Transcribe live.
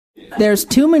There's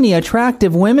too many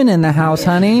attractive women in the house,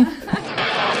 honey.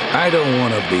 I don't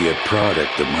want to be a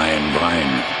product of my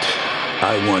environment.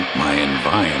 I want my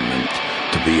environment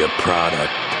to be a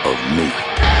product of me.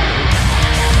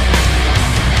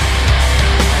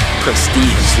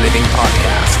 Prestige Living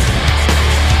Podcast.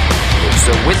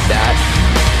 So with that,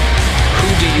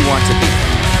 who do you want to be?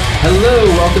 Hello,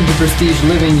 welcome to Prestige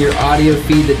Living, your audio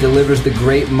feed that delivers the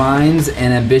great minds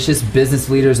and ambitious business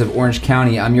leaders of Orange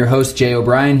County. I'm your host, Jay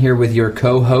O'Brien, here with your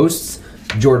co-hosts,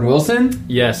 Jordan Wilson.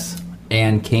 Yes.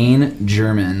 And Kane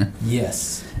German.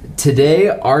 Yes. Today,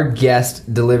 our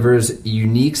guest delivers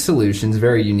unique solutions,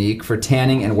 very unique, for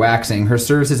tanning and waxing. Her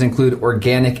services include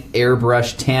organic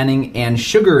airbrush tanning and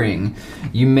sugaring.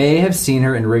 You may have seen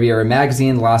her in Riviera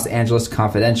Magazine, Los Angeles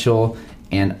Confidential,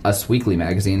 and Us Weekly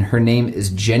magazine. Her name is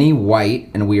Jeni White,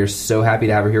 and we are so happy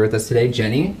to have her here with us today.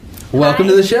 Jeni, welcome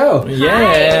to the show.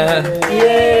 Yeah.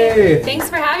 Yay. Thanks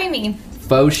for having me.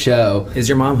 Faux show. Is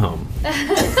your mom home?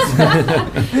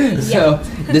 So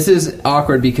this is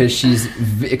awkward because she's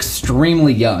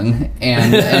extremely young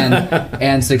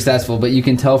and successful, but you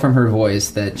can tell from her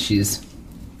voice that she's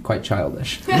quite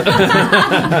childish.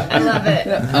 I love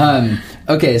it.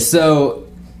 Okay, so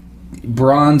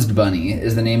Bronzed Bunny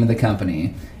is the name of the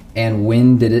company, and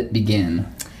when did it begin?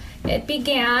 It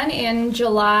began in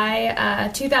July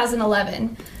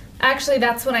 2011. Actually,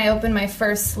 that's when I opened my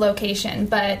first location,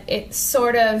 but it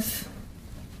sort of,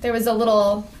 there was a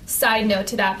little side note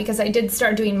to that because I did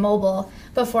start doing mobile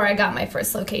before I got my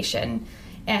first location.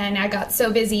 And I got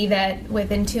so busy that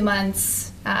within 2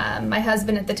 months, my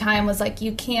husband at the time was like,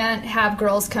 you can't have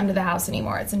girls come to the house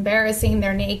anymore. It's embarrassing.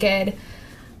 They're naked.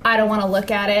 I don't want to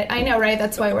look at it. I know, right?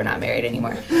 That's why we're not married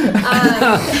anymore.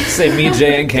 Say me,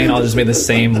 Jay, and Kane all just made the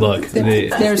same look.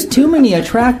 There's too many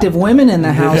attractive women in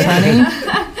the house, honey.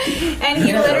 And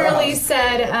he literally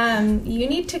said, you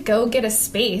need to go get a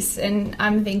space. And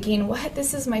I'm thinking, what?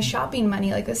 This is my shopping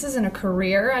money. Like, this isn't a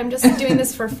career. I'm just doing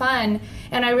this for fun.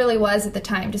 And I really was at the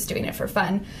time just doing it for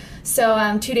fun.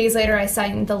 So 2 days later, I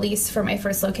signed the lease for my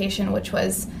first location, which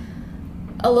was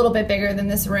a little bit bigger than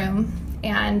this room.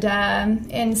 And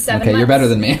in 7 months... Okay, you're better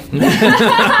than me. You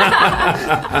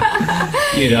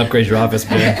need to upgrade your office,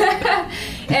 man.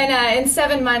 And in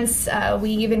 7 months,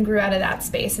 we even grew out of that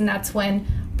space. And that's when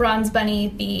Bronze Bunny,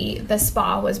 the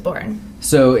spa, was born.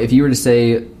 So if you were to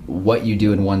say what you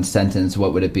do in one sentence,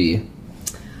 what would it be?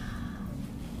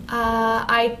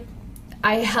 I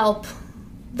help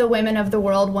the women of the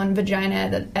world one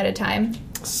vagina at a time.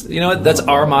 You know what? That's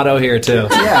our motto here, too.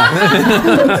 Yeah.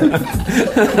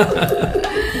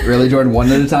 Really, Jordan?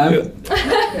 One at a time? Seems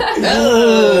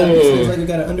like we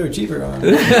got an underachiever on.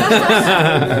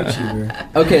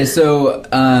 Underachiever. Okay, so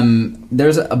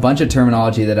there's a bunch of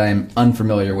terminology that I'm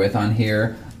unfamiliar with on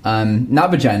here.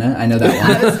 Not vagina, I know that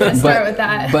one. I was going to start with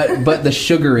that. But the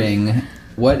sugaring,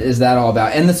 what is that all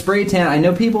about? And the spray tan, I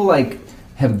know people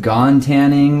have gone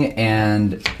tanning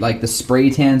and the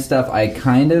spray tan stuff I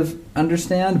kind of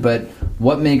understand, but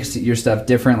what makes your stuff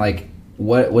different?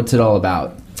 What's it all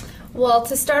about? Well,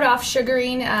 to start off,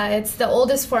 sugaring, it's the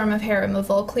oldest form of hair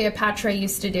removal. Cleopatra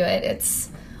used to do it. It's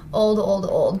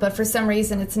old, but for some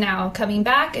reason it's now coming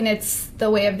back, and it's the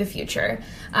way of the future.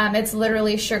 It's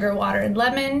literally sugar, water, and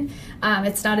lemon.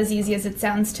 It's not as easy as it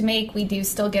sounds to make. We do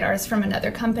still get ours from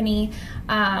another company.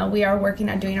 We are working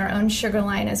on doing our own sugar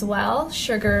line as well,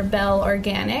 Sugar Bell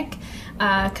Organic,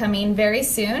 coming very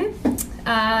soon.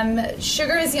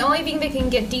 Sugar is the only thing that can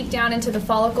get deep down into the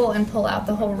follicle and pull out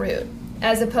the whole root,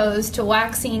 as opposed to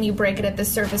waxing, you break it at the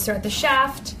surface or at the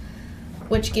shaft,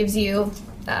 which gives you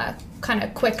kind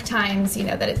of quick times,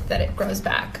 that it grows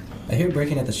back. I hear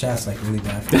breaking at the shaft's really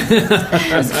bad.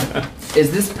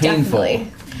 Is this painful?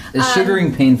 Definitely. Is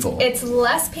sugaring painful? It's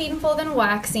less painful than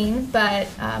waxing, but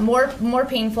more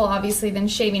painful, obviously, than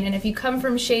shaving. And if you come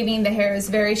from shaving, the hair is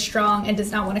very strong and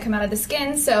does not want to come out of the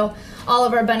skin. So all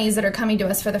of our bunnies that are coming to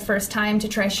us for the first time to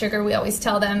try sugar, we always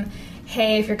tell them,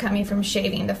 hey, if you're coming from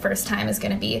shaving, the first time is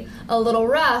going to be a little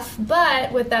rough.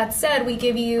 But with that said, we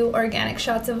give you organic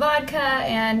shots of vodka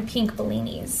and pink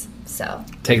bellinis. So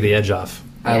take the edge off.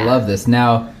 I love this.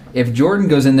 Now, if Jordan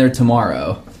goes in there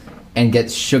tomorrow and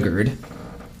gets sugared,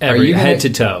 head to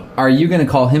toe, are you going to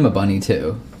call him a bunny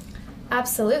too?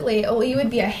 Absolutely. Oh, you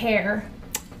would be a hare.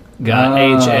 Got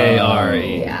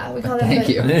H-A-R-E. Yeah, we call them Thank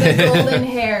you. the golden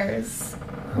hairs.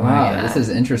 Wow, Yeah. this is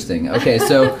interesting. Okay,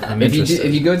 so if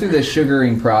interested. you go through the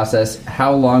sugaring process,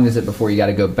 how long is it before you got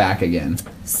to go back again?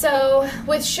 So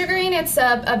with sugaring, it's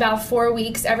about 4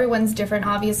 weeks. Everyone's different,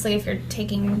 obviously. If you're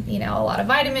taking, a lot of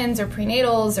vitamins or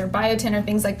prenatals or biotin or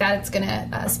things like that, it's going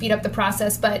to speed up the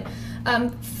process. But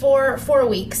 4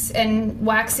 weeks, and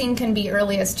waxing can be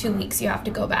early as 2 weeks. You have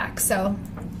to go back. So.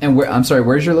 And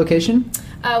where's your location?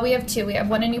 We have two. We have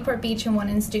one in Newport Beach and one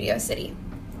in Studio City.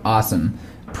 Awesome.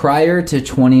 Prior to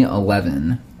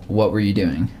 2011, what were you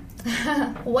doing?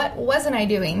 What wasn't I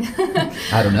doing?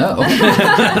 I don't know.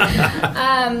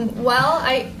 Well,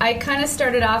 I kind of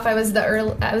started off. I was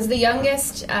the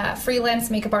youngest freelance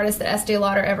makeup artist that Estee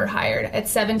Lauder ever hired. At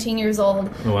 17 years old,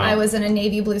 Wow. I was in a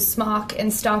navy blue smock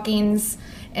and stockings,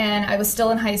 and I was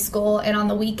still in high school. And on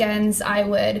the weekends, I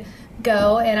would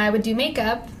go and I would do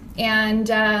makeup. And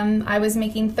I was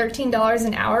making $13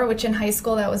 an hour, which in high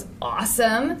school, that was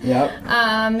awesome. Yep.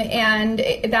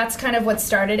 And that's kind of what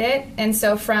started it. And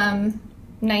so from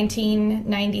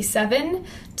 1997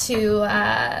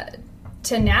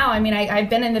 to now, I've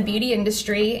been in the beauty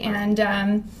industry, and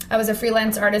I was a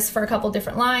freelance artist for a couple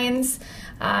different lines.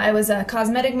 I was a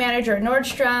cosmetic manager at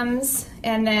Nordstrom's,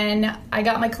 and then I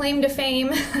got my claim to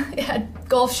fame at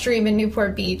Gulfstream in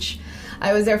Newport Beach.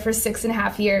 I was there for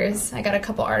 6.5 years. I got a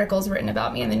couple articles written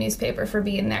about me in the newspaper for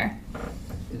being there.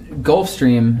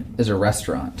 Gulfstream is a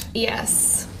restaurant.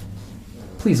 Yes.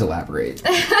 Please elaborate.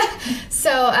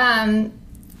 So,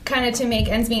 kind of to make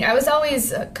ends meet, I was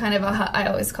always I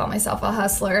always call myself a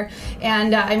hustler,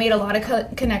 and I made a lot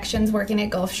of connections working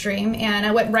at Gulfstream, and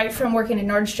I went right from working at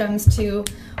Nordstrom's to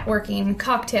working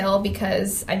cocktail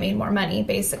because I made more money,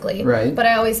 basically. Right. But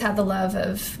I always had the love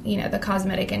of, the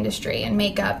cosmetic industry and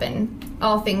makeup and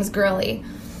all things girly.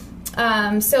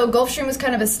 So Gulfstream was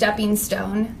kind of a stepping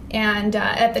stone, and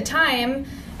at the time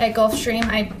at Gulfstream,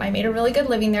 I made a really good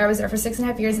living there. I was there for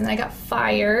 6.5 years, and I got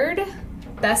fired.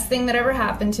 Best thing that ever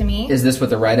happened to me. Is this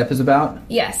what the write-up is about?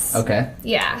 Yes. Okay.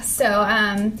 Yeah. So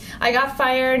I got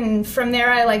fired, and from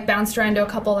there I bounced around to a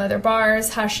couple other bars,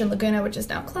 Hush and Laguna, which is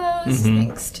now closed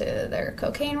thanks to their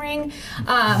cocaine ring.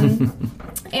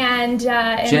 And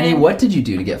Jenny, what did you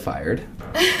do to get fired?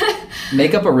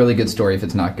 Make up a really good story if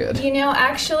it's not good.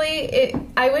 Actually,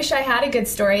 I wish I had a good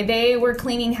story. They were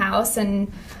cleaning house,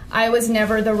 and I was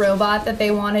never the robot that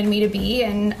they wanted me to be,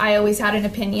 and I always had an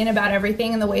opinion about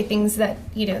everything and the way things that,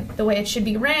 the way it should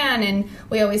be ran, and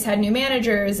we always had new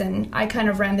managers, and I kind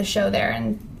of ran the show there,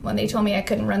 and when they told me I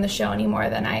couldn't run the show anymore,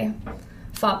 then I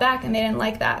fought back, and they didn't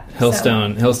like that.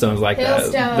 Hillstone's like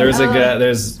Hillstone, that. There's a guy.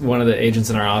 There's one of the agents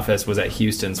in our office was at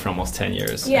Houston's for almost 10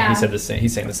 years. Yeah. And he said the same.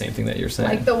 He's saying the same thing that you're saying.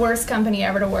 Like the worst company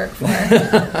ever to work for.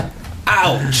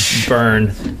 Ouch!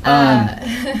 Burn.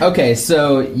 Okay,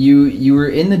 so you were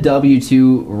in the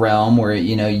W-2 realm where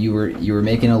you were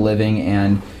making a living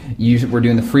and you were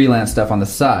doing the freelance stuff on the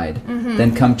side. Mm-hmm.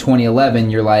 Then come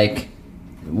 2011, you're like,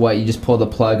 what? You just pulled the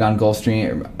plug on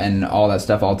Gulfstream and all that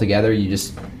stuff all together? You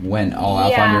just went all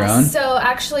out on your own? So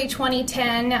actually,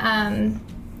 2010,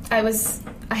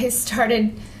 I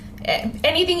started.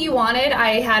 Anything you wanted,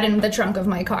 I had in the trunk of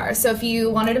my car. So if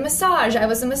you wanted a massage, I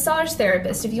was a massage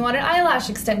therapist. If you wanted eyelash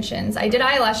extensions, I did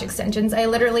eyelash extensions. I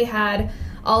literally had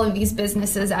all of these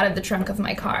businesses out of the trunk of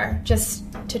my car just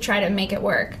to try to make it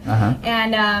work. Uh-huh.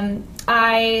 And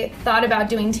I thought about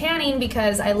doing tanning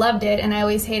because I loved it, and I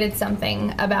always hated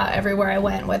something about everywhere I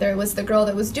went, whether it was the girl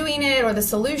that was doing it or the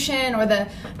solution or the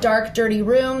dark, dirty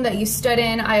room that you stood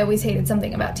in. I always hated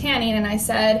something about tanning, and I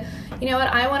said, you know what,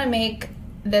 I want to make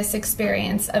this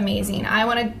experience amazing. I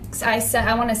want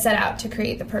to set out to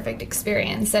create the perfect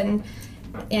experience, and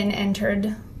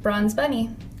entered Bronze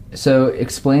Bunny. So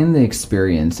explain the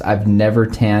experience. I've never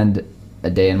tanned a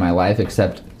day in my life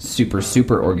except super,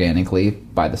 super organically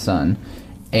by the sun.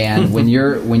 And when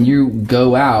you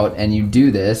go out and you do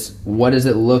this, what does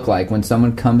it look like when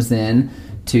someone comes in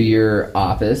to your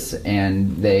office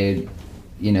and they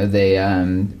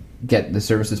get the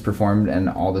services performed and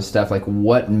all this stuff? Like,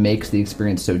 what makes the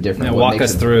experience so different? Yeah, walk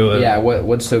us through it. Yeah,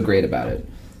 what's so great about it?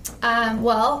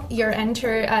 Well, you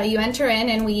enter in,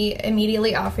 and we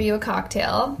immediately offer you a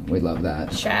cocktail. We love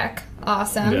that. Check.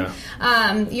 Awesome.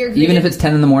 Yeah. You're Even if it's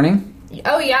 10 in the morning?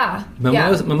 Oh, yeah.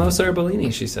 Mimosa or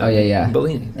Bellini, she said. Oh, yeah.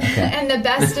 Bellini. Okay. And the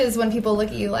best is when people look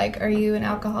at you like, are you an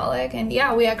alcoholic? And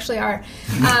yeah, we actually are.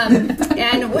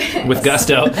 And With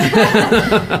gusto.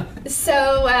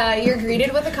 So you're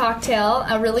greeted with a cocktail,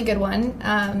 a really good one,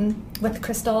 with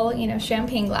crystal,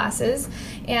 champagne glasses.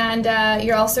 And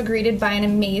you're also greeted by an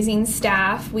amazing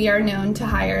staff. We are known to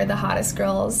hire the hottest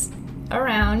girls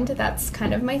around. That's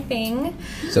kind of my thing.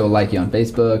 So like you on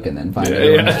Facebook and then find Yeah,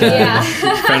 everyone. Yeah.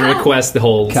 Friend request the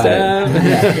whole Cut step.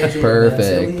 it. Yeah.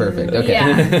 Perfect.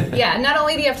 Okay. Yeah. Not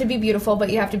only do you have to be beautiful, but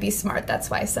you have to be smart. That's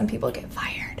why some people get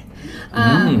fired.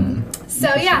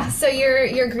 So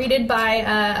you're greeted by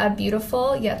a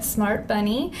beautiful yet smart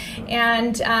bunny,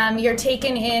 and you're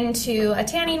taken into a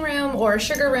tanning room or a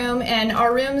sugar room. And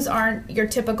our rooms aren't your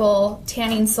typical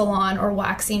tanning salon or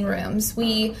waxing rooms.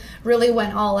 We really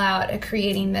went all out at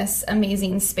creating this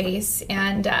amazing space,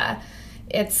 and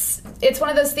it's one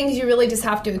of those things you really just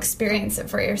have to experience it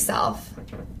for yourself.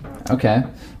 Okay.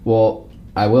 Well,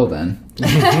 I will then.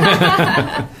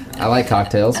 I like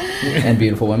cocktails and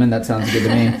beautiful women. That sounds good to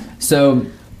me. So,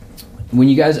 when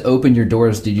you guys opened your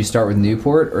doors, did you start with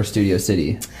Newport or Studio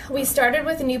City? We started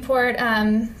with Newport.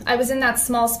 I was in that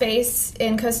small space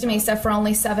in Costa Mesa for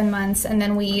only 7 months, and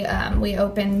then we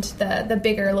opened the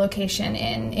bigger location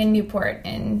in Newport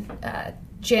in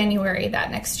January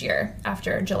that next year,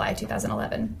 after July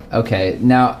 2011. Okay.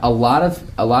 Now, a lot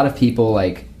of people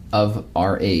like of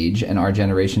our age and our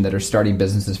generation that are starting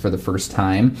businesses for the first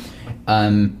time,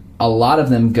 a lot of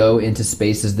them go into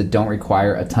spaces that don't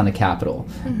require a ton of capital.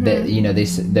 That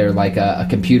they're like a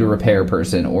computer repair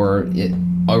person or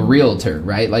a realtor,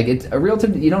 right? Like it's a realtor.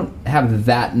 You don't have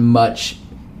that much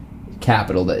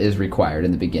capital that is required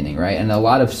in the beginning, right? And a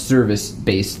lot of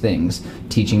service-based things,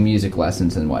 teaching music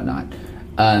lessons and whatnot.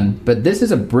 But this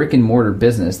is a brick and mortar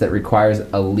business that requires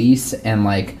a lease and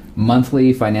like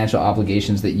monthly financial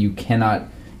obligations that you cannot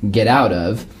get out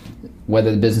of, whether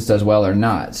the business does well or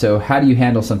not. So how do you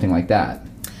handle something like that?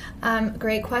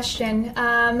 Great question.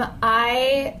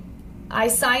 I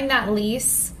signed that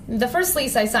lease. The first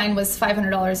lease I signed was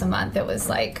 $500 a month. It was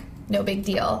like no big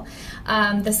deal.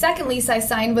 The second lease I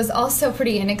signed was also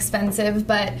pretty inexpensive,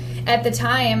 but at the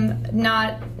time,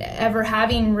 not ever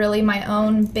having really my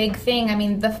own big thing. I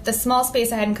mean, the small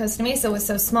space I had in Costa Mesa was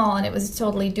so small and it was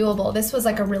totally doable. This was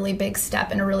like a really big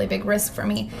step and a really big risk for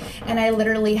me. And I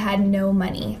literally had no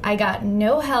money. I got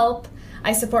no help.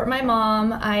 I support my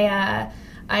mom. I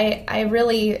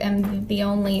really am the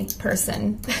only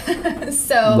person.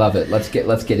 So love it. Let's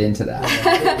get into that.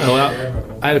 Oh,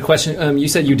 well, I had a question. You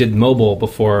said you did mobile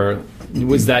before.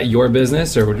 Was that your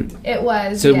business, or it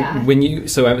was? So yeah.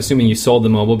 So I'm assuming you sold the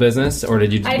mobile business, or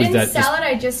did you? I didn't sell it.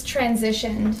 I just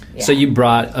transitioned. Yeah. So you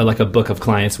brought a book of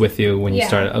clients with you when you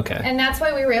started. Okay. And that's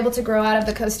why we were able to grow out of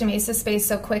the Costa Mesa space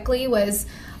so quickly. Was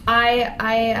I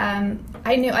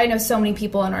know so many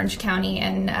people in Orange County,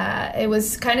 and it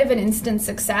was kind of an instant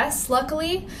success,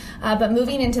 luckily. But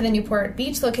moving into the Newport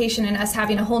Beach location and us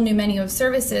having a whole new menu of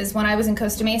services, when I was in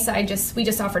Costa Mesa, we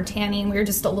just offered tanning. We were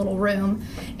just a little room,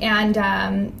 and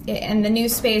in the new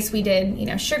space we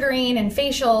did sugaring and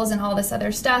facials and all this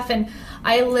other stuff. And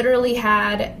I literally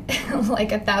had like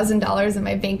 $1,000 in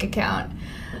my bank account.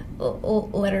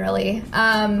 Literally,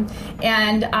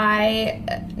 and I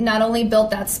not only built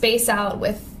that space out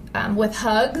with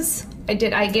hugs. I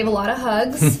gave a lot of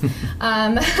hugs.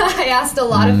 I asked a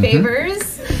lot of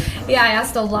favors. Yeah, I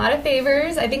asked a lot of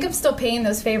favors. I think I'm still paying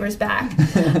those favors back.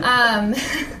 That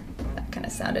kind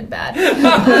of sounded bad.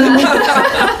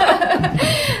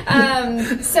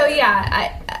 So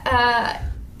yeah,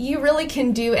 you really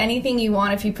can do anything you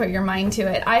want if you put your mind to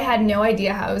it. I had no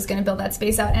idea how I was going to build that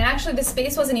space out. And actually, the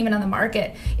space wasn't even on the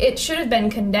market. It should have been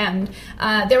condemned.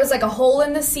 There was like a hole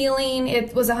in the ceiling.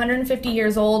 It was 150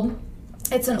 years old.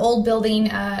 It's an old building.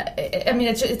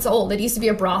 It's old. It used to be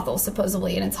a brothel,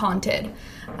 supposedly, and it's haunted.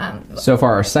 So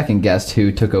far, our second guest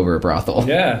who took over a brothel.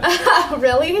 Yeah.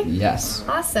 Really? Yes.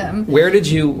 Awesome. Where did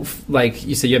you,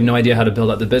 you said you have no idea how to build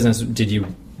up the business. Did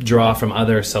you draw from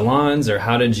other salons, or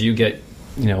how did you get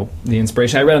the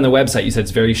inspiration? I read on the website you said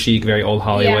it's very chic, very old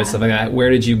Hollywood, stuff like that. Where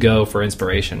did you go for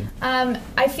inspiration?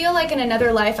 I feel like in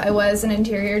another life I was an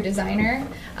interior designer.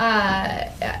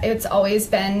 It's always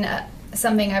been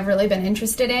something I've really been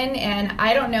interested in, and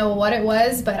I don't know what it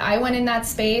was, but I went in that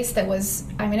space that was,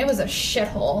 it was a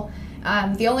shithole.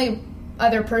 The only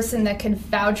other person that could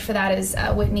vouch for that is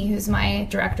Whitney, who's my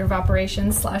director of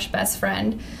operations / best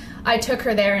friend. I took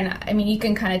her there, and you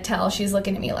can kind of tell she's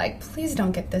looking at me like, please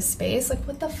don't get this space. Like,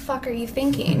 what the fuck are you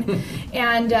thinking?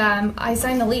 And I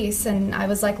signed the lease, and I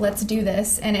was like, let's do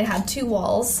this. And it had 2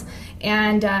 walls,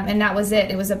 and that was it.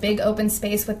 It was a big open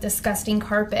space with disgusting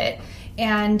carpet.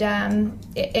 And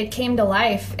it came to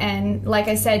life. And like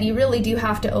I said, you really do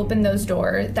have to open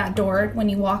that door when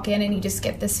you walk in, and you just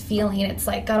get this feeling. It's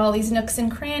like got all these nooks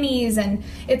and crannies, and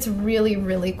it's really,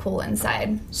 really cool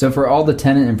inside. So for all the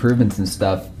tenant improvements and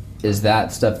stuff, is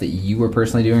that stuff that you were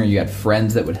personally doing, or you had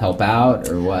friends that would help out,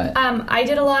 or what? I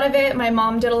did a lot of it. My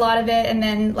mom did a lot of it. And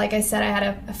then, like I said, I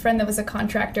had a friend that was a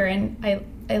contractor, and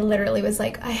I literally was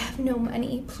like, I have no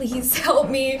money. Please help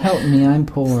me. Help me, I'm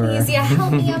poor. Please, yeah,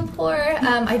 help me, I'm poor.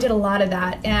 I did a lot of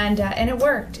that, and it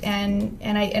worked, and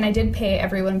I did pay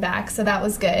everyone back, so that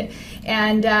was good.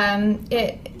 And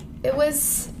it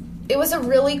was a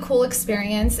really cool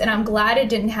experience, and I'm glad it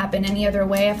didn't happen any other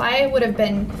way. If I would have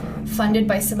been funded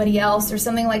by somebody else or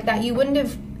something like that, I wouldn't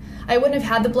have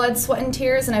had the blood, sweat, and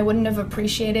tears, and I wouldn't have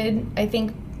appreciated, I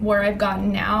think, where I've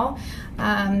gotten now.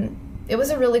 It was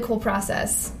a really cool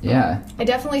process. Yeah. I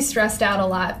definitely stressed out a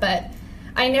lot, but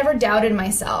I never doubted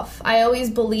myself. I always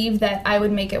believed that I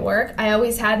would make it work. I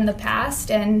always had in the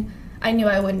past, and I knew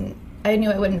I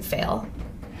wouldn't fail.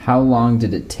 How long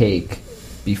did it take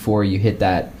before you hit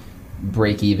that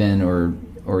break even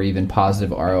or even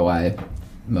positive ROI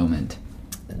moment?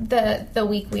 The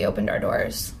week we opened our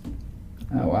doors.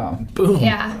 Oh, wow. Boom.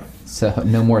 Yeah. So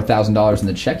no more $1,000 in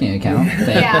the checking account.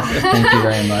 Thank you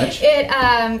very much.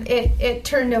 It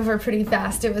turned over pretty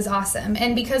fast. It was awesome.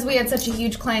 And because we had such a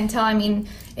huge clientele, I mean,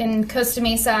 in Costa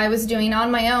Mesa, I was doing on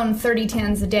my own 30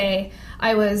 tans a day.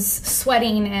 I was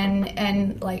sweating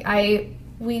and like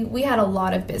we had a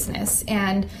lot of business.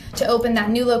 And to open that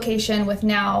new location with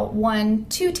now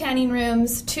 2 tanning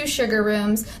rooms, 2 sugar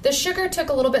rooms. The sugar took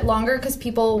a little bit longer because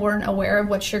people weren't aware of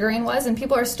what sugaring was, and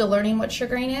people are still learning what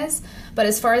sugaring is. But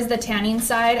as far as the tanning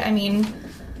side, I mean,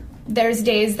 there's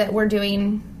days that we're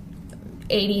doing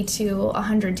 80 to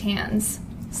 100 tans.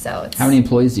 So it's... How many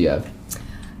employees do you have?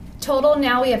 Total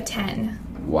now we have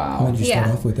 10. Wow. How did you start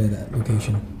Yeah. off with at that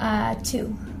location?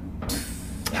 2.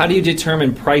 How do you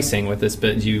determine pricing with this?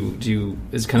 But do you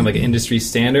is it kind of like an industry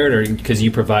standard, or because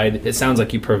you provide? It sounds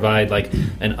like you provide like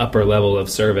an upper level of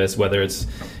service, whether it's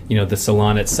the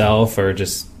salon itself or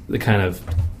just the kind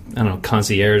of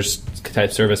concierge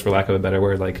type service, for lack of a better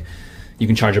word. Like you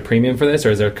can charge a premium for this,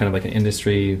 or is there kind of like an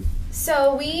industry?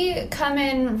 So we come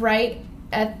in right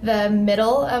at the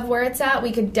middle of where it's at.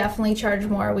 We could definitely charge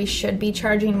more. We should be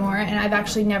charging more, and I've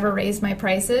actually never raised my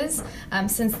prices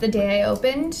since the day I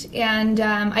opened. And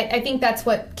I think that's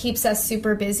what keeps us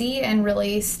super busy and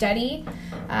really steady.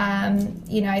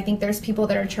 I think there's people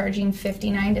that are charging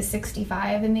 $59 to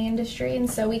 $65 in the industry, and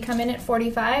so we come in at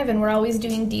 $45, and we're always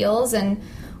doing deals, and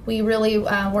we really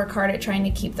work hard at trying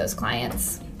to keep those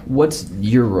clients. What's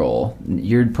your role?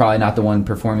 You're probably not the one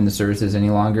performing the services any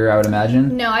longer, I would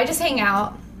imagine. No, I just hang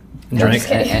out.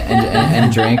 Drink.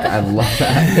 And drink. I love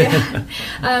that.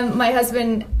 Yeah.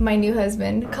 My new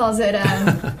husband, calls it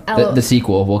The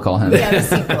sequel, we'll call him. Yeah, the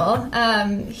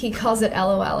sequel. He calls it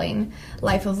LOLing,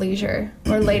 Life of Leisure,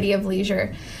 or Lady of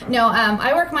Leisure. No,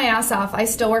 I work my ass off. I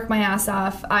still work my ass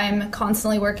off. I'm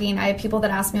constantly working. I have people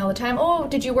that ask me all the time, oh,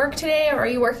 did you work today, or are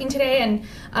you working today? And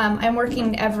I'm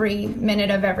working every minute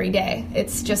of every day.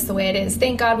 It's just the way it is.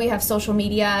 Thank God we have social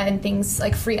media and things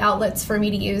like free outlets for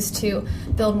me to use to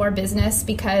build more business,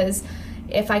 because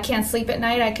if I can't sleep at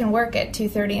night, I can work at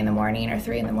 2:30 in the morning or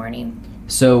 3 in the morning.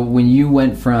 So when you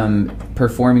went from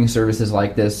performing services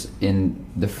like this in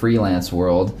the freelance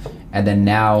world and then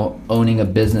now owning a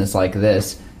business like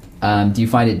this, do you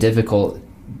find it difficult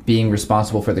being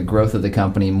responsible for the growth of the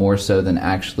company more so than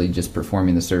actually just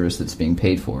performing the service that's being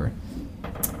paid for?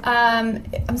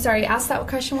 I'm sorry, ask that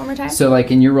question one more time. So like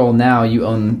in your role now, you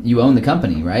own the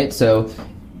company, right? So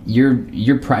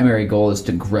your primary goal is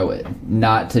to grow it,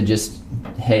 not to just,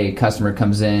 hey, customer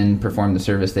comes in, perform the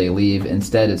service, they leave.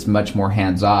 Instead, it's much more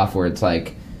hands-off, where it's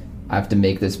like, I have to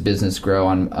make this business grow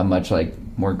on a much like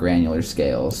more granular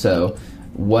scale. So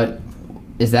what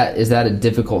is that a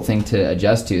difficult thing to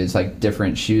adjust to? It's like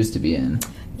different shoes to be in.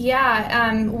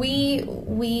 Yeah,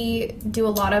 we do a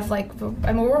lot of we're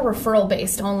referral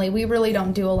based only. We really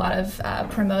don't do a lot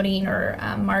of promoting or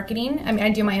marketing. I mean,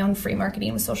 I do my own free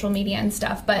marketing with social media and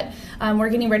stuff, but we're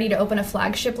getting ready to open a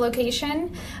flagship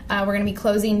location. We're going to be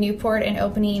closing Newport and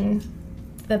opening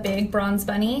the big Bronze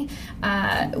Bunny,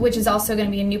 which is also going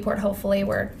to be in Newport. Hopefully,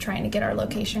 we're trying to get our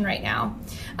location right now.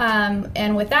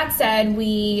 And with that said,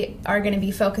 we are going to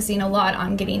be focusing a lot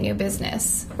on getting new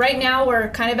business. Right now, we're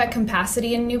kind of at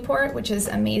capacity in Newport, which is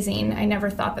amazing. I never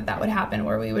thought that would happen,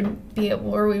 where we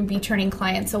would be turning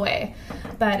clients away.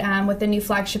 But with the new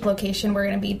flagship location, we're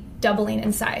going to be doubling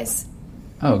in size.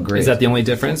 Oh, great. Is that the only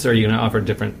difference, or are you going to offer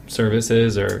different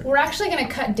services? Or we're actually going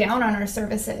to cut down on our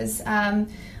services.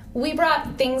 We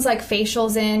brought things like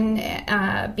facials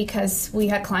in because we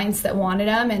had clients that wanted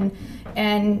them,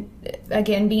 and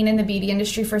again, being in the beauty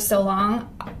industry for so long,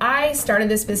 I started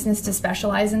this business to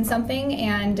specialize in something,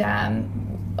 and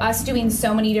us doing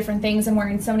so many different things and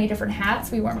wearing so many different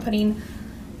hats, we weren't putting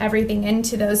everything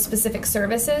into those specific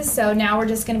services. So now we're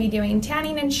just going to be doing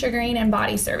tanning and sugaring and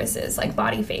body services, like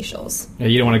body facials. Yeah,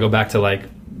 you don't want to go back to like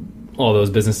all those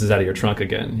businesses out of your trunk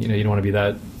again. You know, you don't want to be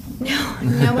that.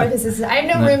 No more businesses. I have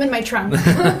no room in my trunk.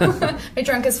 My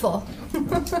trunk is full.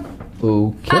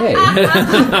 Okay.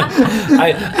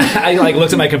 I like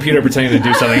looked at my computer pretending to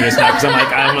do something just now because I'm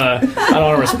like I don't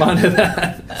want to respond to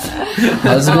that.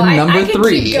 Husband number I can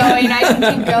 3. keep going. I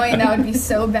can keep going. That would be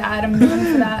so bad. I'm going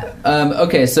for that.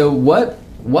 Okay, so what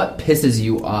pisses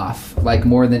you off, like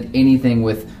more than anything,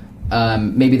 with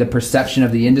maybe the perception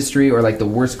of the industry, or like the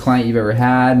worst client you've ever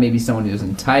had, maybe someone who's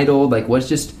entitled, like what's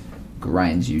just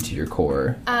grinds you to your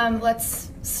core?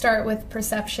 Let's start with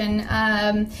perception.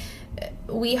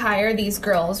 We hire these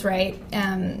girls, right?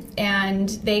 And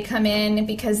they come in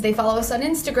because they follow us on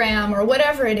Instagram or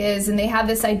whatever it is, and they have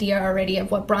this idea already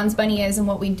of what Bronze Bunny is and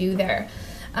what we do there.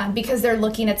 Because they're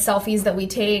looking at selfies that we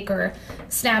take or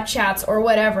Snapchats or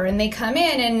whatever, and they come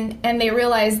in and they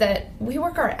realize that we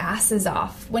work our asses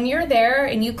off. When you're there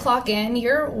and you clock in,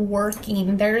 you're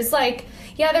working. There's like,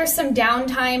 yeah, there's some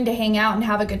downtime to hang out and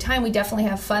have a good time. We definitely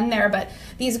have fun there, but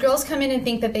these girls come in and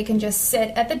think that they can just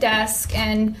sit at the desk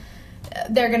and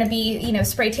they're going to be, you know,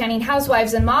 spray tanning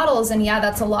housewives and models, and yeah,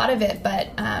 that's a lot of it, but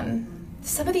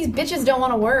some of these bitches don't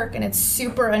want to work, and it's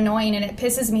super annoying, and it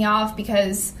pisses me off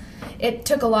because it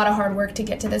took a lot of hard work to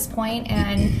get to this point,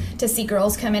 and to see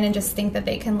girls come in and just think that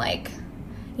they can, like,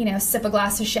 you know, sip a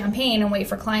glass of champagne and wait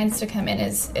for clients to come in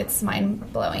it's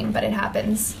mind-blowing, but it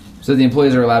happens. So the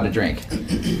employees are allowed to drink.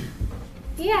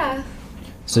 Yeah.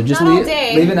 So just Not all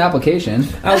day. leave an application.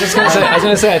 I was going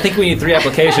to say I think we need 3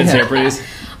 applications here, please.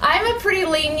 I'm a pretty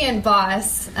lenient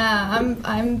boss.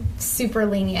 I'm super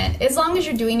lenient. As long as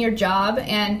you're doing your job,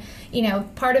 and, you know,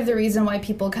 part of the reason why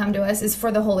people come to us is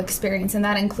for the whole experience, and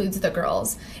that includes the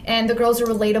girls. And the girls are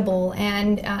relatable,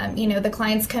 and, you know, the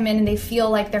clients come in and they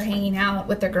feel like they're hanging out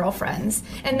with their girlfriends.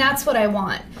 And that's what I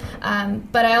want.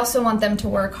 But I also want them to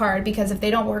work hard, because if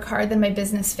they don't work hard, then my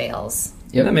business fails.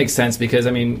 Yeah, that makes sense, because,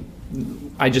 I mean,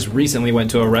 I just recently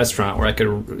went to a restaurant where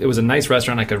it was a nice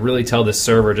restaurant. I could really tell the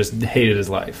server just hated his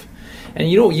life.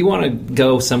 And you want to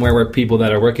go somewhere where people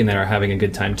that are working there are having a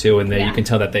good time too, and you can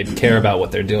tell that they care about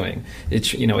what they're doing. It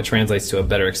translates to a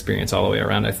better experience all the way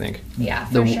around, I think. Yeah,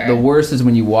 for sure. The worst is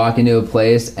when you walk into a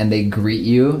place and they greet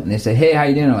you and they say, "Hey, how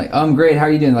you doing?" I'm like, "Oh, I'm great. How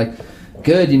are you doing?" Like,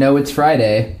 "Good. You know, it's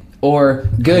Friday." Or,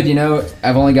 "Good, you know,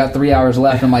 I've only got 3 hours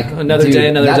left." I'm like, another day,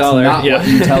 another that's dollar. Not what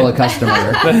you tell a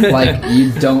customer. Like,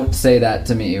 you don't say that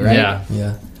to me, right?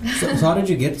 Yeah. So how did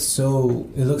you get so?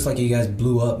 It looks like you guys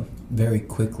blew up very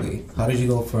quickly. How did you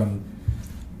go from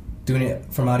doing it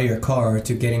from out of your car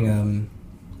to getting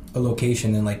a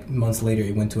location, and like months later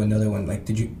you went to another one? Like,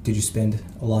 did you spend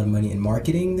a lot of money in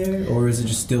marketing there, or is it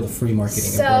just still the free marketing?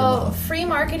 So free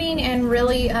marketing and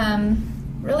really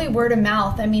word of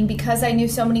mouth. I mean, because I knew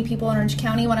so many people in Orange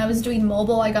County, when I was doing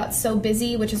mobile, I got so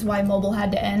busy, which is why mobile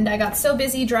had to end. I got so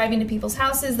busy driving to people's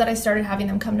houses that I started having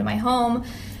them come to my home.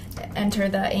 Enter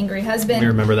the angry husband. I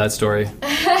remember that story.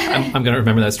 I'm going to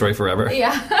remember that story forever.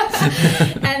 Yeah.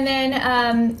 And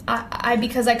then I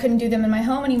because I couldn't do them in my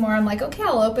home anymore, I'm like, okay,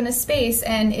 I'll open a space,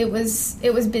 and it was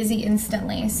busy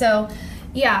instantly. So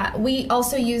yeah, we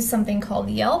also use something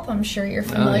called Yelp. I'm sure you're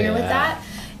familiar with that.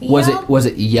 Was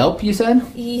it Yelp, you said?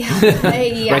 Yeah.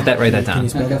 Yeah. Write that down. Can you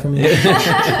spell that for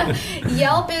me?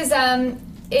 Yelp is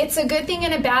it's a good thing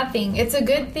and a bad thing. It's a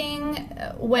good thing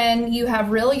when you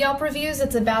have real Yelp reviews.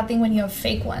 It's a bad thing when you have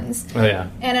fake ones. Oh, yeah.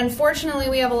 And unfortunately,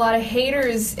 we have a lot of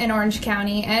haters in Orange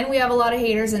County, and we have a lot of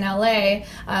haters in LA,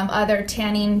 other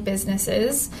tanning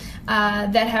businesses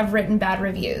that have written bad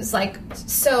reviews. Like,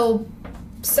 so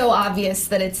obvious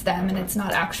that it's them and it's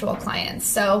not actual clients.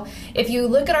 So if you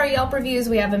look at our Yelp reviews,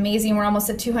 we have amazing. We're almost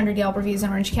at 200 Yelp reviews in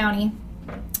Orange County.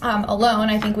 Alone,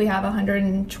 I think we have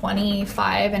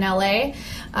 125 in LA.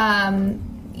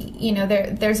 You know,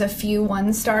 there's a few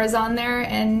 1 stars on there,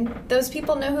 and those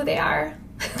people know who they are.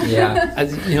 Yeah.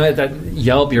 You know, that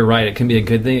Yelp, you're right. It can be a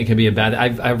good thing. It can be a bad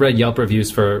thing. I've read Yelp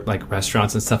reviews for like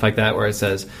restaurants and stuff like that where it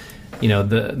says, you know,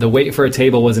 the wait for a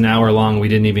table was an hour long. We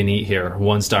didn't even eat here.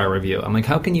 1-star review. I'm like,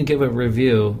 how can you give a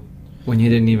review when you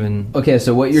didn't even... Okay,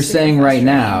 so what you're saying right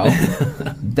now,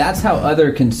 that's how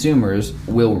other consumers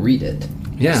will read it.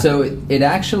 Yeah. So it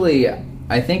actually,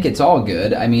 I think it's all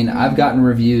good. I mean, I've gotten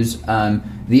reviews.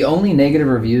 The only negative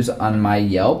reviews on my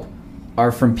Yelp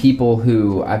are from people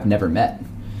who I've never met.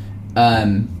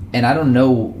 And I don't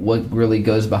know what really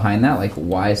goes behind that, like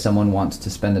why someone wants to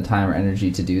spend the time or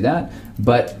energy to do that.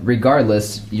 But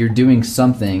regardless, you're doing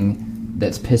something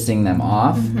that's pissing them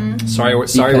off. Mm-hmm. Sorry,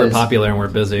 we're popular and we're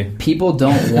busy. People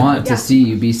don't want to see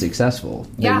you be successful.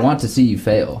 They want to see you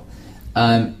fail.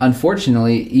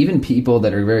 Unfortunately, even people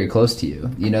that are very close to you,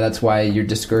 that's why you're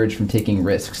discouraged from taking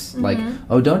risks. Like,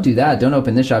 oh, don't do that. Don't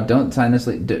open this shop. Don't sign this.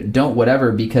 Don't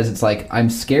whatever, because it's like, I'm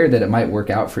scared that it might work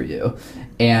out for you.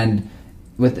 And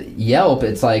with Yelp,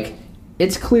 it's like,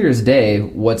 it's clear as day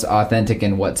what's authentic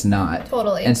and what's not.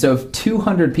 Totally. And so if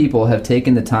 200 people have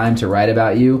taken the time to write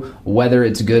about you, whether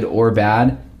it's good or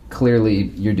bad, clearly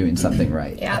you're doing something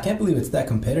right. Yeah. I can't believe it's that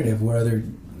competitive where other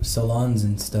salons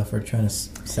and stuff are trying to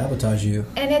sabotage you.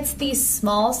 And it's these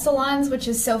small salons, which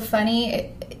is so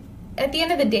funny. At the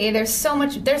end of the day, there's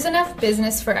enough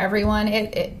business for everyone.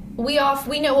 We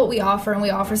know what we offer, and we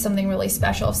offer something really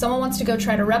special. If someone wants to go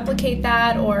try to replicate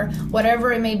that or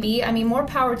whatever it may be, I mean, more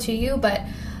power to you, but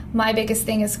my biggest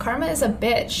thing is karma is a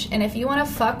bitch. And if you want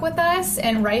to fuck with us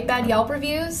and write bad Yelp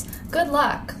reviews, good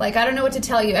luck. Like, I don't know what to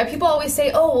tell you. People always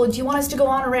say, oh, well, do you want us to go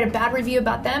on and write a bad review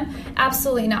about them?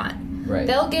 Absolutely not. Right.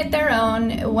 They'll get their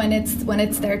own when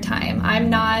it's their time. I'm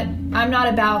not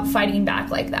about fighting back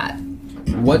like that.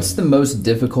 What's the most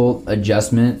difficult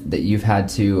adjustment that you've had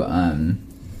to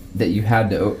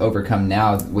overcome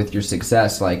now with your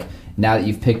success? Like, now that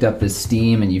you've picked up this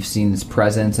steam and you've seen this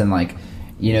presence, and like,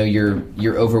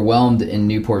 you're overwhelmed in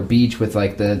Newport Beach with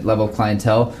like the level of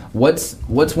clientele. What's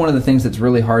one of the things that's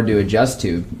really hard to adjust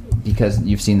to because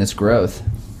you've seen this growth?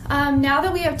 Now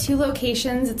that we have 2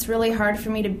 locations, it's really hard for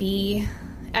me to be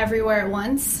everywhere at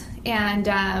once. And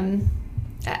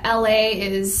LA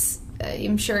is,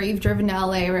 I'm sure you've driven to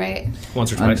LA, right?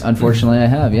 Once or twice. Unfortunately, I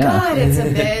have, yeah. God, it's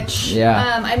a bitch.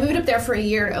 Yeah. I moved up there for a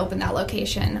year to open that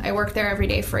location. I worked there every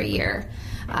day for a year.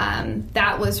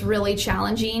 That was really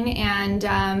challenging, and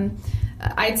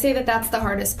I'd say that that's the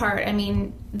hardest part. I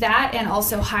mean, that and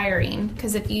also hiring,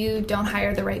 because if you don't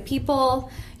hire the right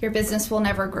people, your business will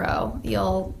never grow.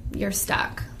 You're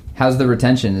stuck. How's the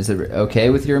retention? Is it okay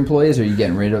with your employees, or are you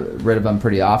getting rid of them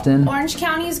pretty often? Orange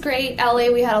County is great.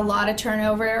 LA, we had a lot of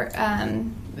turnover.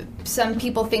 Some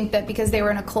people think that because they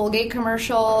were in a Colgate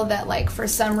commercial that, like, for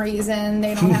some reason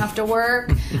they don't have to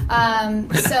work.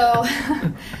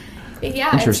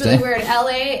 Yeah, it's really weird.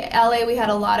 LA, we had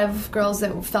a lot of girls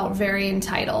that felt very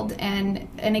entitled, and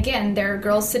again, there are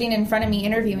girls sitting in front of me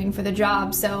interviewing for the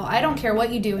job. So I don't care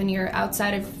what you do when you're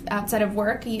outside of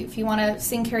work. If you want to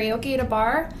sing karaoke at a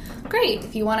bar, great.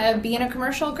 If you want to be in a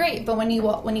commercial, great. But when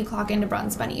you clock into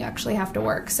Bronze Bunny, you actually have to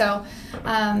work. So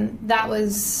that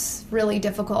was really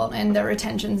difficult, and the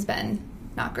retention's been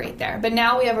not great there. But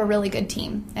now we have a really good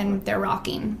team, and they're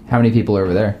rocking. How many people are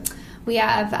over there? We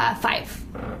have 5.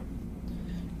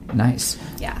 Nice.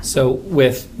 Yeah. So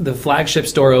with the flagship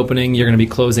store opening, you're going to be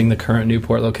closing the current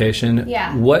Newport location.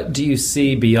 Yeah. What do you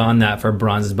see beyond that for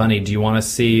Bronze Bunny? Do you want to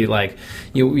see, like,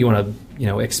 you want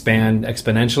to expand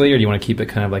exponentially, or do you want to keep it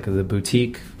kind of like the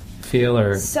boutique feel?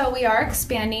 Or so we are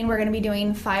expanding. We're going to be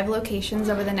doing 5 locations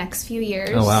over the next few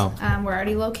years. Oh, wow. We're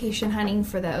already location hunting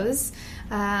for those.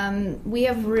 We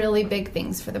have really big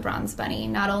things for the Bronze Bunny.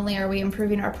 Not only are we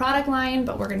improving our product line,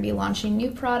 but we're going to be launching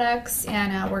new products,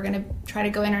 and we're going to try to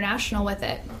go international with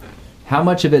it. How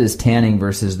much of it is tanning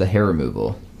versus the hair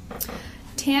removal?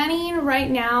 Tanning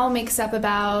right now makes up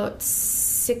about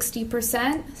 60%,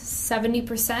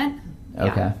 70%.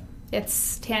 Okay. Yeah.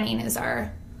 Tanning is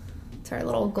our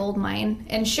little gold mine.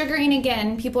 And sugaring,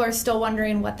 again, people are still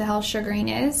wondering what the hell sugaring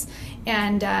is.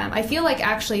 And I feel like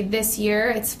actually this year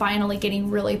it's finally getting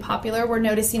really popular. We're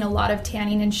noticing a lot of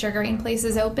tanning and sugaring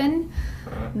places open.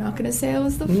 I'm not going to say I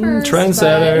was the first.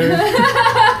 Trendsetter.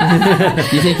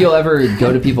 Do you think you'll ever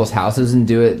go to people's houses and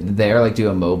do it there, like do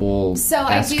a mobile? So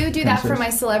I do that for my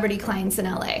celebrity clients in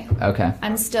LA. Okay.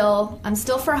 I'm still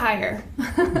for hire.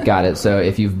 Got it. So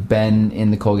if you've been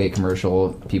in the Colgate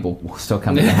commercial, people will still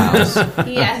come to the house.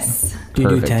 Yes. Do you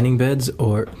do Perfect. tanning beds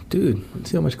or... Dude,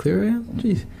 see how much clearer I am?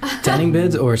 Jeez. Tanning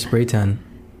beds or spray tan?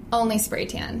 Only spray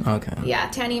tan. Okay. Yeah,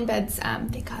 tanning beds,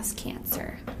 they cause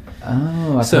cancer.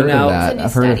 Oh, I've So heard now- of that. It's a new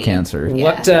I've heard of study. cancer.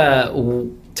 Yeah.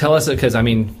 What? Tell us, because I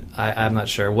mean, I'm not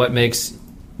sure. What makes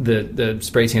the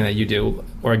spray tan that you do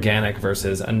organic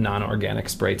versus a non-organic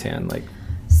spray tan? Like,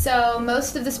 So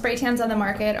most of the spray tans on the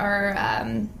market are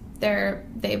they're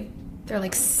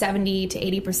like 70 to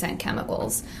 80%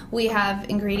 chemicals. We have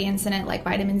ingredients in it like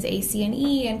vitamins A, C, and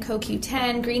E, and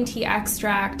CoQ10, green tea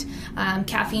extract,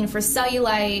 caffeine for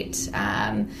cellulite,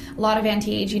 a lot of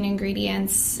anti-aging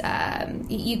ingredients.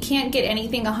 You can't get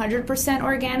anything 100%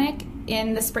 organic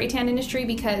in the spray tan industry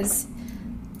because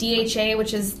DHA,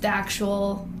 which is the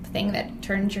actual thing that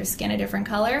turns your skin a different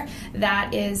color,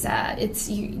 that is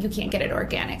you can't get it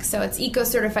organic. So it's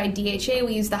eco-certified DHA.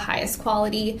 We use the highest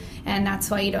quality, and that's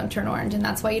why you don't turn orange, and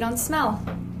that's why you don't smell.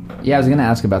 Yeah, I was going to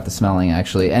ask about the smelling,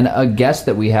 actually. And a guest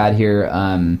that we had here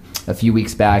a few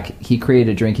weeks back, he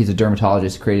created a drink. He's a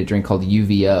dermatologist. He created a drink called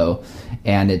UVO,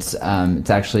 and it's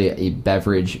actually a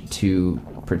beverage to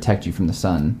protect you from the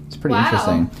sun. It's pretty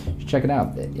interesting. You should check it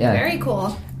out. Yeah. Very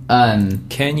cool.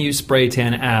 Can you spray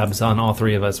tan abs on all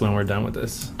three of us when we're done with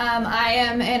this? I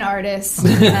am an artist.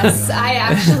 Yes, I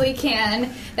actually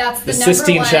can. That's the number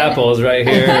Sistine one. Chapel is right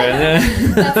here.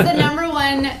 That's the number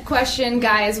one question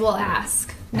guys will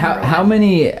ask. How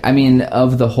many, I mean,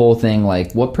 of the whole thing,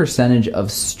 like, what percentage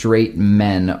of straight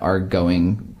men are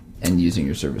going and using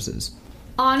your services?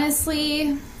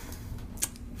 Honestly,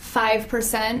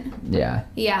 5%. Yeah.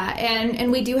 Yeah,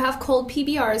 and we do have cold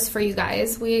PBRs for you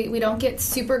guys. We don't get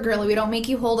super girly. We don't make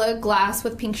you hold a glass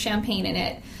with pink champagne in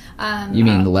it. You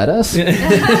mean let us?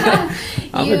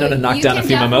 I've been known to knock down a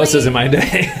few mimosas in my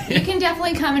day. You can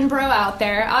definitely come and bro out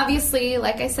there. Obviously,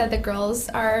 like I said, the girls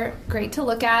are great to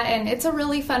look at, and it's a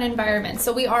really fun environment.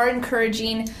 So we are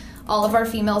encouraging all of our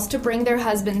females to bring their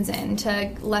husbands in,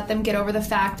 to let them get over the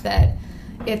fact that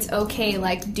it's okay,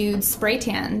 like dudes spray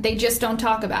tan. They just don't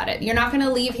talk about it. You're not going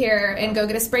to leave here and go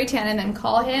get a spray tan and then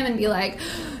call him and be like,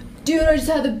 dude, I just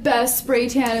had the best spray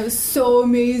tan. It was so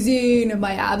amazing.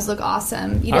 My abs look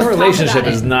awesome. You Our just relationship talk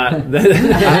about is it.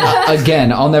 not...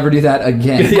 Again, I'll never do that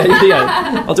again.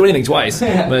 yeah, I'll do anything twice,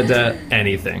 but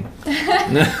anything.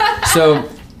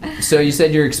 So you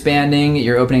said you're expanding,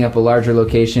 you're opening up a larger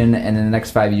location, and in the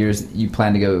next 5 years, you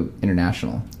plan to go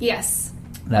international. Yes.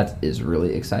 That is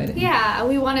really exciting. Yeah,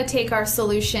 we want to take our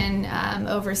solution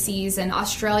overseas, and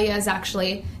Australia is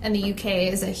actually, and the UK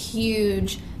is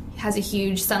has a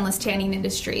huge sunless tanning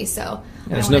industry. So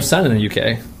There's no sun in the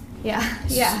UK.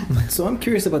 Yeah. So I'm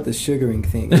curious about the sugaring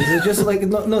thing. Is it just like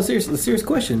no seriously, serious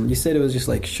question? You said it was just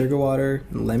like sugar water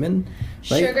and lemon,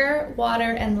 right? Sugar,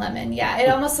 water, and lemon. Yeah, it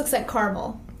almost looks like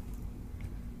caramel.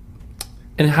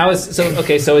 And how is so?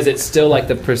 Okay, so is it still like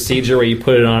the procedure where you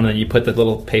put it on and you put the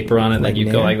little paper on it and Like then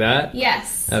you go Nair? like that?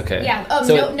 Yes. Okay. Yeah. Oh,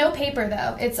 So no paper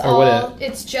though. It's Or what all.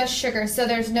 It's just sugar. So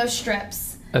there's no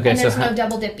strips. Okay, And so there's how- no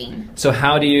double dipping. So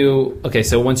how do you? Okay,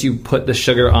 so once you put the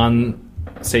sugar on,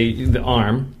 say the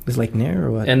arm, It's like Nair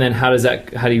or what? and then how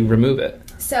do you remove it?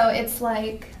 So it's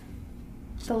like.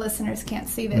 The listeners can't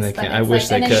see this, They but can't. it's I wish like,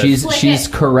 they and then could. you She's flick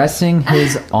it, caressing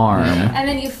his arm. and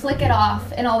then you flick it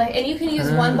off, and all that, and you can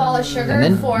use one ball of sugar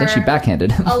And for then she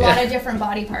backhanded. a lot of different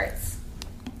body parts.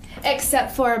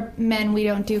 Except for men, we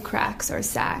don't do cracks or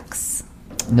sacks.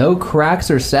 No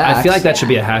cracks or sacks. I feel like that should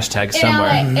be a hashtag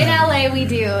somewhere. In LA, we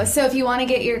do. So if you want to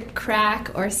get your crack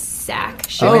or sack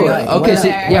sugar, Oh, you can okay. go So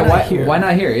there. yeah, not here? why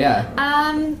not here?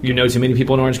 Yeah. You know too many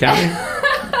people in Orange County.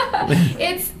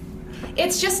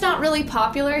 It's just not really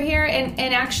popular here, and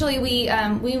actually we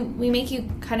make you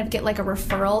kind of get like a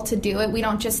referral to do it. We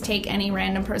don't just take any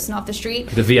random person off the street.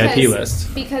 The VIP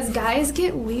list. Because guys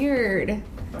get weird.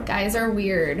 Guys are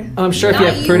weird. I'm sure if Not you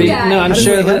have you pretty. guys. No, I'm How does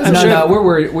sure. it- how does I'm it- sure. No, we're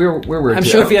worried. I'm too.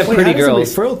 sure if you have Wait, pretty how does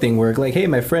girls. the referral thing work? Like, hey,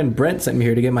 my friend Brent sent me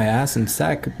here to get my ass and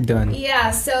sack done.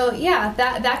 Yeah, so yeah,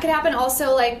 that could happen.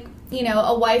 Also, like, you know,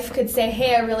 a wife could say,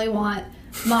 hey, I really want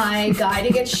my guy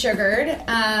to get sugared.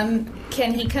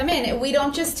 Can he come in? We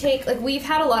don't just take, like, we've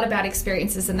had a lot of bad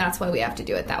experiences, and that's why we have to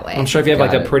do it that way. I'm sure if you have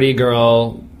like Got a it. pretty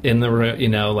girl in the room, you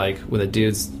know, like with a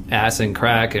dude's ass and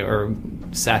crack or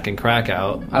sack and crack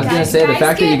out. I was gonna Guys- say the guys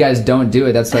fact that you get- guys don't do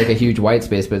it, that's like a huge white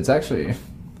space, but it's actually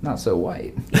not so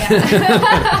white.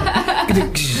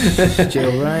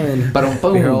 Joe Ryan. But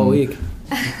Be here all week.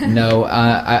 No,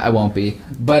 I won't be.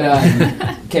 But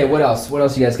okay, what else? What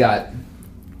else you guys got?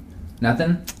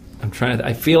 Nothing. I'm trying to.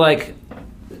 I feel like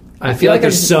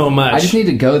there's so much. I just need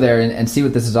to go there and see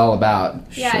what this is all about.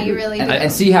 Yeah, you really do.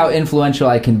 And see how influential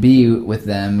I can be with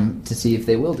them to see if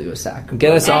they will do a sack.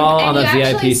 Get us all And on the you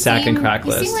actually VIP sack and crack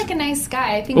You list. seem like a nice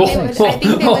guy. I think Oh, they would. I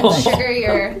think they would sugar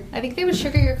your. I think they would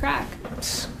sugar your crack.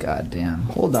 God damn.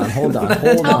 Hold on.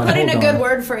 I'll put in a good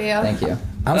word for you. Thank you.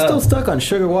 I'm still stuck on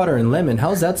sugar water and lemon.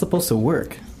 How's that supposed to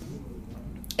work?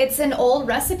 It's an old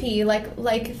recipe,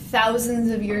 like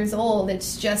thousands of years old.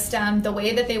 It's just the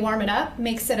way that they warm it up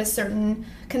makes it a certain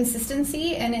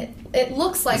consistency, and it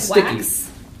looks like It's sticky, wax.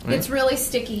 right? It's really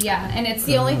sticky, yeah. And it's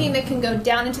the only thing that can go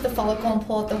down into the follicle and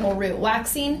pull out the whole root.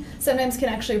 Waxing sometimes can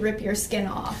actually rip your skin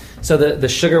off. So the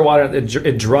sugar water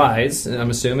it dries. I'm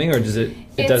assuming, or does it?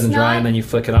 It It's doesn't dry not- and then you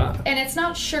flick it off. And it's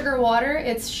not sugar water;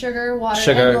 it's sugar, water,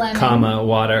 Sugar, and lemon. comma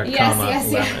water, Yes, comma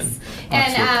yes, lemon. yes.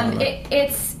 Oxford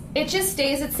And it just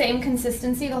stays the same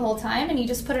consistency the whole time, and you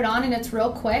just put it on, and it's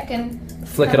real quick. And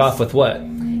Flick it off with what?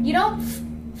 you don't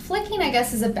flicking, I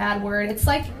guess, is a bad word. It's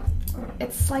like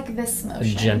It's like this A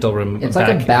motion. gentle It's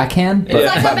like a backhand, but, It's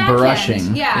like a but backhand. brushing. Yeah,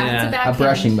 it's a Yeah. backhand. A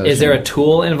brushing motion. Is there a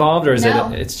tool involved, or is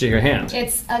No. it's your hand?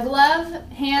 It's a glove,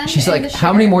 hand. She's and like, the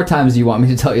how many sugar. more times do you want me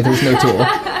to tell you there's no tool?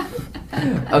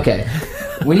 Okay.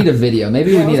 We need a video.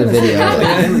 Maybe we need a video.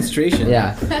 Demonstration.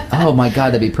 Yeah. Oh my god,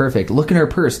 that'd be perfect. Look in her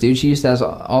purse, dude. She used to have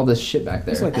all this shit back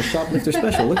there. It's like the shoplifter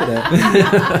special. Look at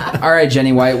that. All right,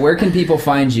 Jenny White, where can people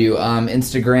find you?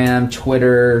 Instagram,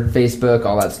 Twitter, Facebook,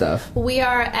 all that stuff. We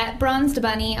are at Bronzed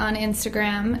Bunny on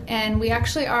Instagram, and we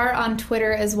actually are on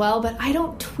Twitter as well, but I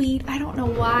don't tweet. I don't know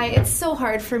why. It's so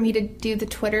hard for me to do the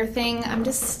Twitter thing. I'm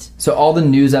just... So all the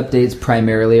news updates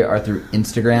primarily are through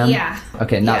Instagram? Yeah.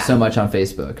 Okay, not Yeah. so much on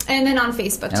Facebook. And then on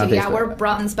Facebook, And on too. Yeah, Facebook. we're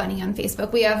Bronze Bunny on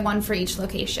Facebook. We have one for each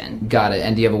location. Got it.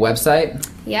 And do you have a website?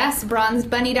 Yes,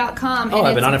 bronzedbunny.com. Oh,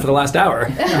 I've been on it for the last hour.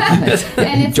 And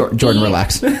it's Jordan,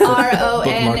 relax.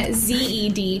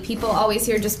 RONZED. People always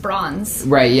hear just bronze.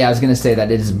 Right, yeah, I was going to say that.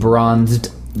 It is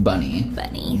bronzedbunny.com. Bunny.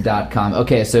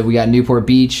 Okay, so we got Newport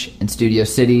Beach and Studio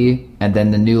City, and then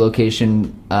the new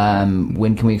location,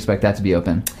 when can we expect that to be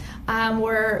open?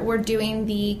 We're doing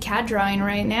the CAD drawing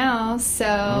right now, so...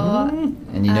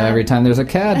 And you know every time there's a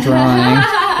CAD drawing,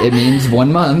 it means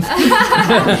 1 month.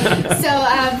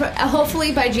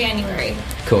 Hopefully by January.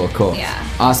 Cool. Yeah.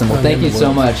 Awesome. Well, thank you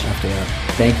so much. After that.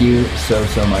 Thank you so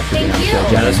much for being Thank on the you. show,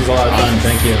 Yeah, Jenny. this was a lot of fun.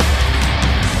 Thank you.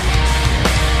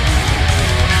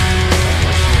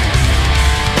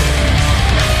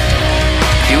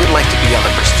 If you would like to be on the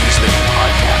Prestige Living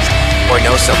podcast or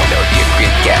know someone that would be a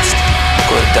great guest,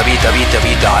 go to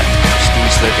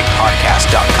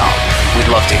www.prestigelivingpodcast.com.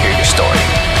 We'd love